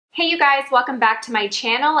Hey you guys, welcome back to my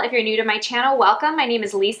channel. If you're new to my channel, welcome. My name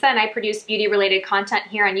is Lisa and I produce beauty related content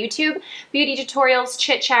here on YouTube. Beauty tutorials,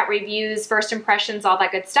 chit chat, reviews, first impressions, all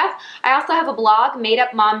that good stuff. I also have a blog,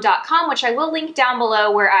 madeupmom.com, which I will link down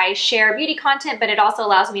below, where I share beauty content, but it also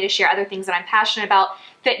allows me to share other things that I'm passionate about: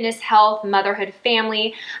 fitness, health, motherhood,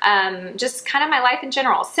 family, just kind of my life in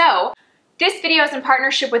general. So this video is in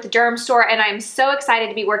partnership with Dermstore, and I'm so excited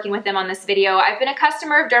to be working with them on this video. I've been a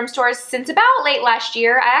customer of Dermstore's since about late last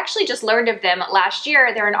year. I actually just learned of them last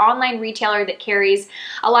year. They're an online retailer that carries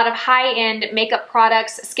a lot of high-end makeup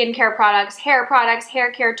products, skincare products, hair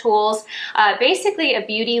care tools, basically a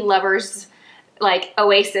beauty lover's like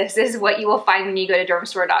oasis is what you will find when you go to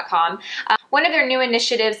dermstore.com. One of their new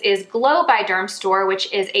initiatives is Glow by Dermstore,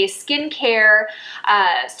 which is a skincare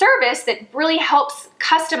service that really helps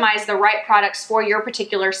customize the right products for your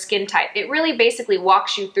particular skin type. It really basically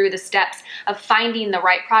walks you through the steps of finding the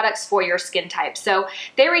right products for your skin type. So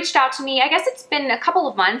they reached out to me, I guess it's been a couple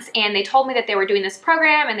of months, and they told me that they were doing this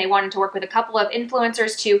program and they wanted to work with a couple of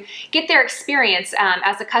influencers to get their experience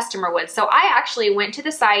as a customer would. So I actually went to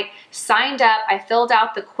the site, signed up, I filled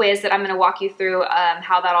out the quiz that I'm going to walk you through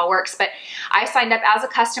how that all works. But I signed up as a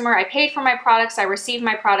customer, I paid for my products, I received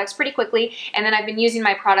my products pretty quickly, and then I've been using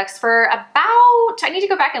my products for about, I need to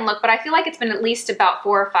go back and look, but I feel like it's been at least about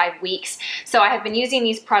 4 or 5 weeks. So I have been using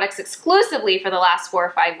these products exclusively for the last 4 or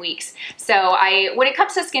 5 weeks. So when it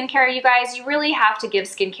comes to skincare, you guys, you really have to give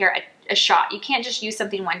skincare a shot. You can't just use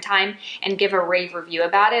something one time and give a rave review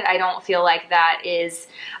about it. I don't feel like that is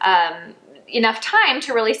enough time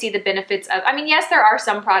to really see the benefits of, I mean, yes, there are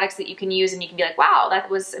some products that you can use and you can be like, wow, that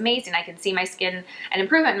was amazing. I can see my skin, an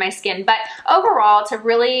improvement in my skin. But overall, to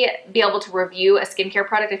really be able to review a skincare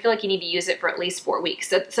product, I feel like you need to use it for at least 4 weeks.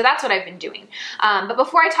 So that's what I've been doing. But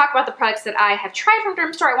before I talk about the products that I have tried from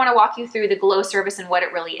Dermstore, I want to walk you through the Glow service and what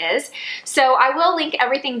it really is. So I will link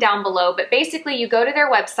everything down below, but basically you go to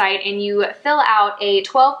their website and you fill out a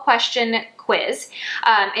 12-question quiz,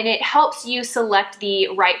 and it helps you select the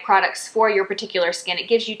right products for your particular skin. It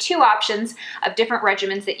gives you 2 options of different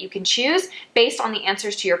regimens that you can choose based on the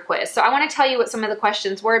answers to your quiz. So I want to tell you what some of the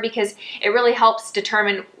questions were, because it really helps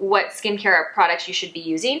determine what skincare products you should be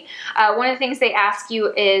using. One of the things they ask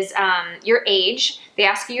you is your age. They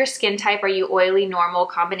ask you your skin type. Are you oily, normal,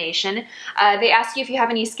 combination? They ask you if you have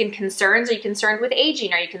any skin concerns. Are you concerned with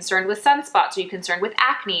aging? Are you concerned with sunspots? Are you concerned with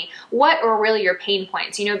acne? What are really your pain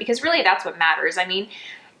points? You know, because really that's what matters. I mean,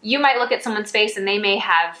 you might look at someone's face and they may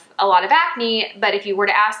have a lot of acne, but if you were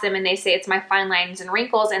to ask them and they say it's my fine lines and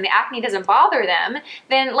wrinkles and the acne doesn't bother them,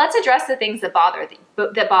 then let's address the things that bother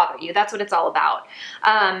you. That's what it's all about.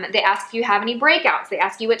 They ask if you have any breakouts. They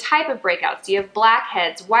ask you what type of breakouts. Do you have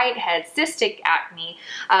blackheads, whiteheads, cystic acne,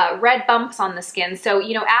 red bumps on the skin? So,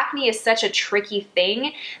 you know, acne is such a tricky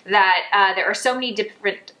thing that there are so many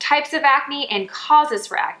different types of acne and causes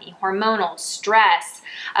for acne: hormonal, stress,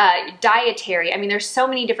 dietary. I mean, there's so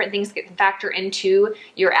many different things that can factor into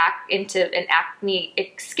your an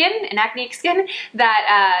acneic skin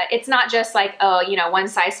that it's not just like, oh, you know, one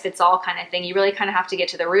size fits all kind of thing. You really kind of have to get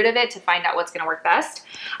to the root of it to find out what's going to work best.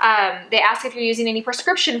 They ask if you're using any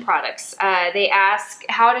prescription products. They ask,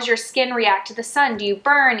 how does your skin react to the sun? Do you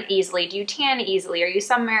burn easily? Do you tan easily? Are you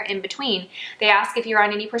somewhere in between? They ask if you're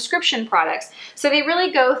on any prescription products. So they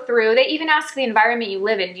really go through. They even ask the environment you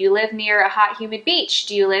live in. Do you live near a hot, humid beach?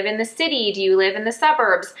 Do you live in the city? Do you live in the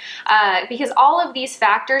suburbs? Because all of these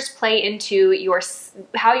factors play into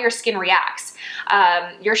how your skin reacts.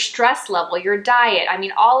 Your stress level, your diet. I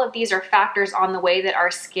mean, all of these are factors on the way that our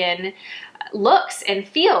skin looks and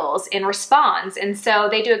feels and responds. And so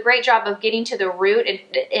they do a great job of getting to the root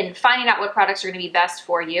and finding out what products are going to be best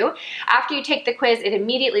for you. After you take the quiz, it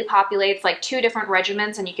immediately populates like 2 different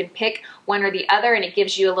regimens, and you can pick one or the other, and it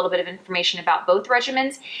gives you a little bit of information about both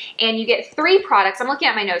regimens. And you get 3 products. I'm looking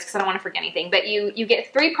at my notes because I don't want to forget anything, but you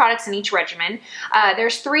get 3 products in each regimen.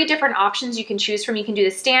 There's 3 different options you can choose from. You can do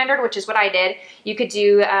the standard, which is what I did. You could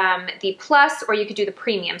do the plus, or you could do the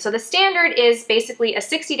premium. So the standard is basically a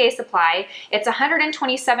 60-day supply. It's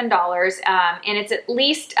 $127, and it's at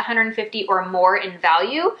least $150 or more in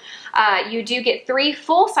value. You do get 3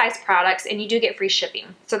 full-size products, and you do get free shipping.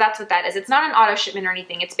 So that's what that is. It's not an auto shipment or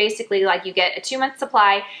anything. It's basically like you get a 2-month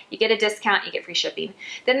supply, you get a discount, you get free shipping.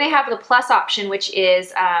 Then they have the plus option, which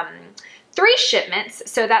is 3 shipments.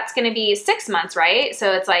 So that's going to be 6 months, right?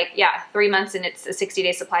 So it's like, yeah, 3 months, and it's a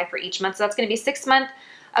 60-day supply for each month. So that's going to be 6 months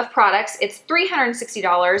of products. It's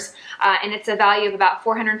 $360, and it's a value of about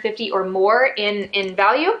 $450 or more in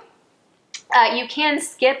value. You can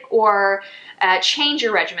skip or change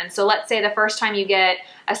your regimen. So let's say the first time you get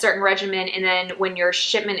a certain regimen, and then when your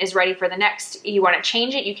shipment is ready for the next, you want to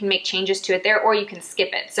change it, you can make changes to it there, or you can skip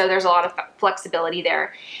it. So there's a lot of flexibility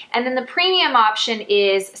there. And then the premium option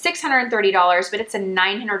is $630, but it's a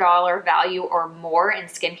 $900 value or more in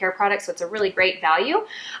skincare products. So it's a really great value.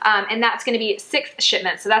 And that's going to be 6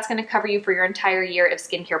 shipments. So that's going to cover you for your entire year of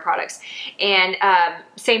skincare products. And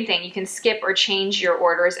same thing, you can skip or change your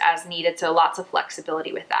orders as needed. So lots of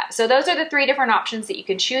flexibility with that. So those are the 3 different options that you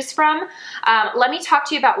can choose from. Let me talk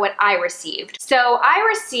to you about what I received. So I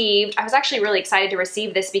was actually really excited to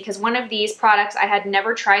receive this because one of these products, I had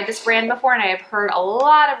never tried this brand before, and I have heard a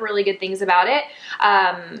lot of really good things about it.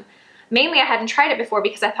 Mainly I hadn't tried it before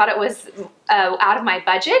because I thought it was out of my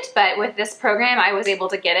budget, but with this program I was able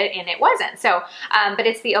to get it and it wasn't. So, but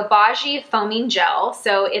it's the Obagi Foaming Gel.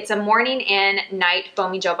 So it's a morning and night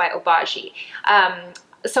foaming gel by Obagi.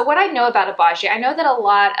 So what I know about Obagi, I know that a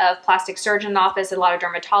lot of plastic surgeon office, a lot of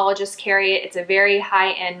dermatologists carry it. It's a very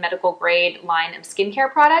high-end medical grade line of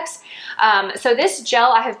skincare products. So this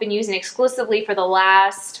gel I have been using exclusively for the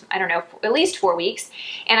last, I don't know, at least 4 weeks.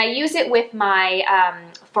 And I use it with my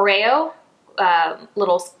Foreo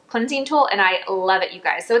little cleansing tool, and I love it, you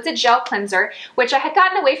guys. So it's a gel cleanser, which I had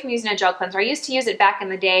gotten away from using a gel cleanser. I used to use it back in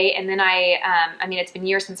the day, and then I mean, it's been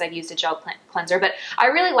years since I've used a gel cleanser, but I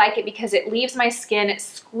really like it because it leaves my skin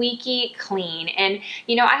squeaky clean. And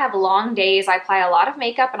you know, I have long days. I apply a lot of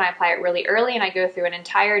makeup, and I apply it really early, and I go through an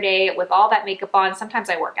entire day with all that makeup on. Sometimes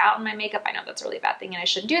I work out in my makeup. I know that's a really bad thing, and I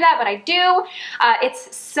shouldn't do that, but I do.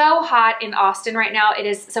 It's so hot in Austin right now. It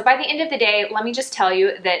is. So by the end of the day, let me just tell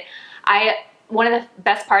you that one of the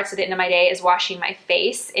best parts at the end of my day is washing my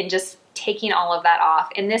face and just taking all of that off.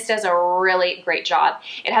 And this does a really great job.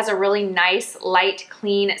 It has a really nice, light,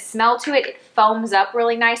 clean smell to it. It foams up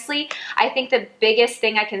really nicely. I think the biggest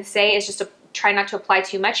thing I can say is just to try not to apply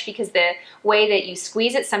too much, because the way that you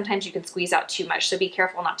squeeze it, sometimes you can squeeze out too much. So be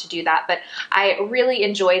careful not to do that. But I really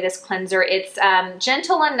enjoy this cleanser. It's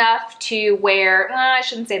gentle enough to where, I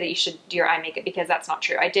shouldn't say that you should do your eye makeup, because that's not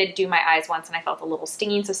true. I did do my eyes once and I felt a little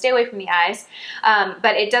stinging, so stay away from the eyes.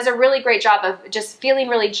 But it does a really great job of just feeling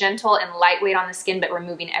really gentle and lightweight on the skin, but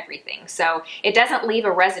removing everything. So it doesn't leave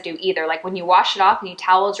a residue either. Like when you wash it off and you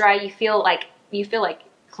towel dry, you feel like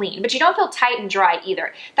clean, but you don't feel tight and dry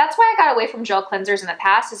either. That's why I got away from gel cleansers in the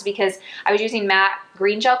past, is because I was using matte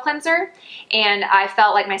green gel cleanser and I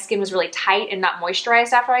felt like my skin was really tight and not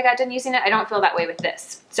moisturized after I got done using it. I don't feel that way with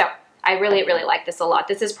this. So I really, really like this a lot.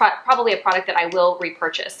 This is probably a product that I will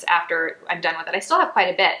repurchase after I'm done with it. I still have quite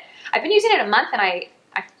a bit. I've been using it a month, and I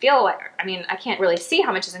feel like, I mean, I can't really see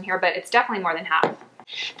how much is in here, but it's definitely more than half.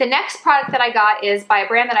 The next product that I got is by a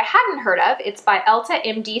brand that I hadn't heard of. It's by Elta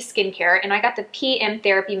MD Skincare, and I got the PM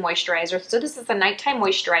Therapy Moisturizer. So this is a nighttime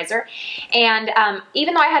moisturizer. And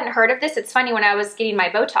even though I hadn't heard of this, it's funny, when I was getting my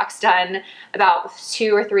Botox done about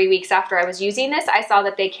 2 or 3 weeks after I was using this, I saw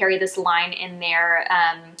that they carry this line in their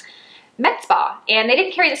med spa, and they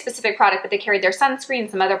didn't carry the specific product, but they carried their sunscreen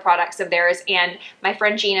and some other products of theirs. And my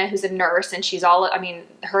friend Gina, who's a nurse, and she's all, I mean,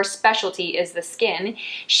 her specialty is the skin,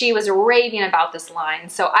 she was raving about this line.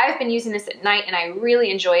 So I've been using this at night and I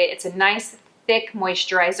really enjoy it. It's a nice thick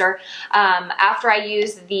moisturizer. After I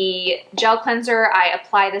use the gel cleanser, I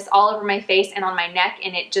apply this all over my face and on my neck,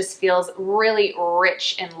 and it just feels really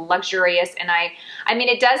rich and luxurious. And I mean,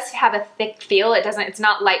 it does have a thick feel. It's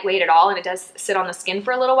not lightweight at all, and it does sit on the skin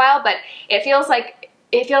for a little while, but it feels like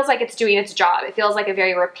it's doing its job. It feels like a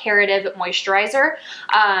very reparative moisturizer.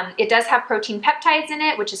 It does have protein peptides in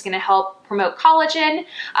it, which is going to help promote collagen,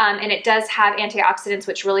 and it does have antioxidants,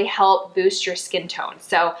 which really help boost your skin tone.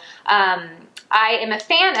 So I am a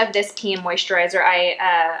fan of this PM moisturizer.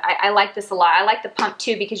 I like this a lot. I like the pump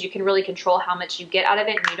too, because you can really control how much you get out of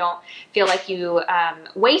it, and you don't feel like you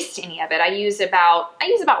waste any of it. I use about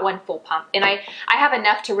 1 full pump, and I have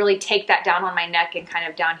enough to really take that down on my neck and kind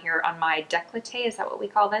of down here on my décolleté. Is that what we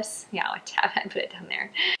call this? Yeah, I put it down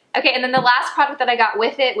there. Okay, and then the last product that I got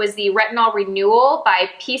with it was the Retinol Renewal by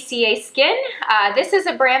PCA Skin. This is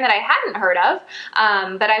a brand that I hadn't heard of,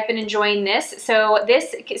 but I've been enjoying this. So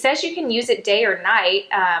this says you can use it day or night.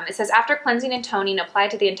 It says, after cleansing and toning, apply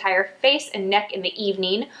to the entire face and neck in the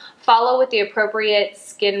evening. Follow with the appropriate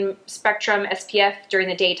skin spectrum SPF during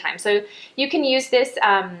the daytime. So you can use this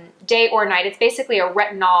day or night. It's basically a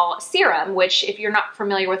retinol serum, which, if you're not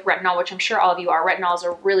familiar with retinol, which I'm sure all of you are, retinol is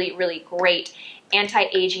a really, really great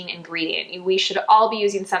anti-aging ingredient. We should all be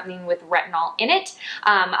using something with retinol in it.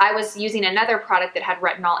 I was using another product that had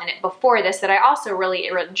retinol in it before this that I also really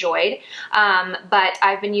enjoyed, but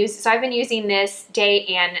I've been using this day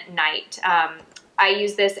and night. I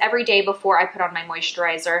use this every day before I put on my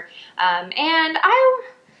moisturizer. And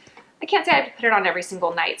I can't say I have to put it on every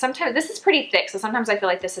single night. Sometimes, this is pretty thick, so sometimes I feel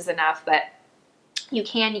like this is enough, but you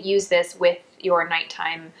can use this with your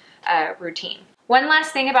nighttime routine. One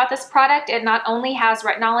last thing about this product, it not only has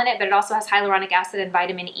retinol in it, but it also has hyaluronic acid and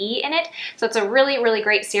vitamin E in it. So it's a really, really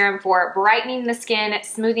great serum for brightening the skin,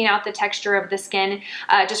 smoothing out the texture of the skin,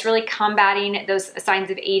 just really combating those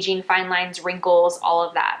signs of aging, fine lines, wrinkles, all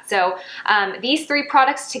of that. So these 3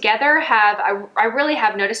 products together I really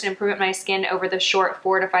have noticed an improvement in my skin over the short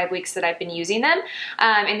 4 to 5 weeks that I've been using them.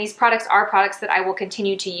 And these products are products that I will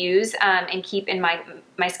continue to use and keep in my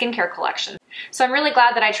skincare collection. So I'm really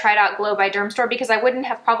glad that I tried out Glow by Dermstore because I wouldn't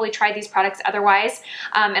have probably tried these products otherwise.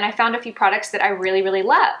 And I found a few products that I really, really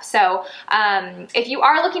love. So if you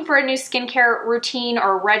are looking for a new skincare routine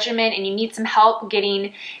or regimen and you need some help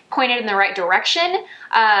getting pointed in the right direction,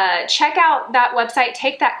 check out that website,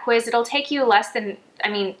 take that quiz. It'll take you less than,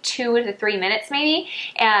 2 to 3 minutes maybe,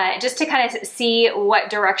 just to kind of see what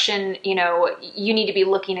direction, you need to be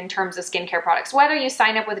looking in terms of skincare products. Whether you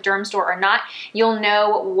sign up with Dermstore or not, you'll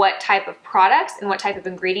know what type of products and what type of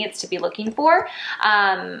ingredients to be looking for.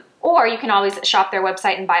 Or you can always shop their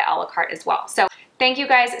website and buy a la carte as well. So thank you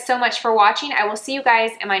guys so much for watching. I will see you guys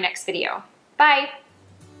in my next video. Bye.